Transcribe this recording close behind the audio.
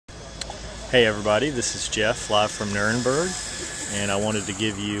Hey everybody, this is Jeff live from Nuremberg, and I wanted to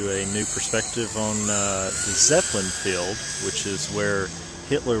give you a new perspective on the Zepplin field, which is where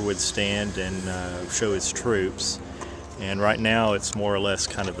Hitler would stand and show his troops. And right now it's more or less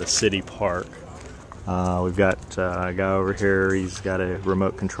kind of a city park. We've got a guy over here, he's got a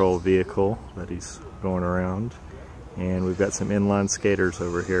remote control vehicle that he's going around, and we've got some inline skaters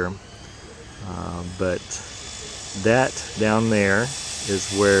over here. But that down there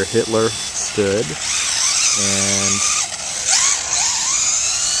is where Hitler stood, and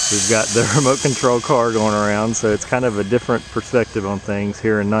we've got the remote control car going around, so it's kind of a different perspective on things.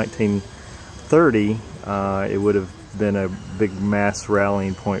 Here in 1930 it would have been a big mass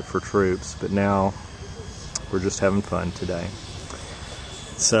rallying point for troops, but now we're just having fun today.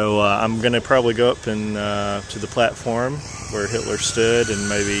 So I'm going to probably go up and to the platform where Hitler stood and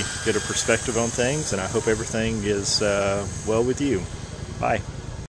maybe get a perspective on things, and I hope everything is well with you. Bye.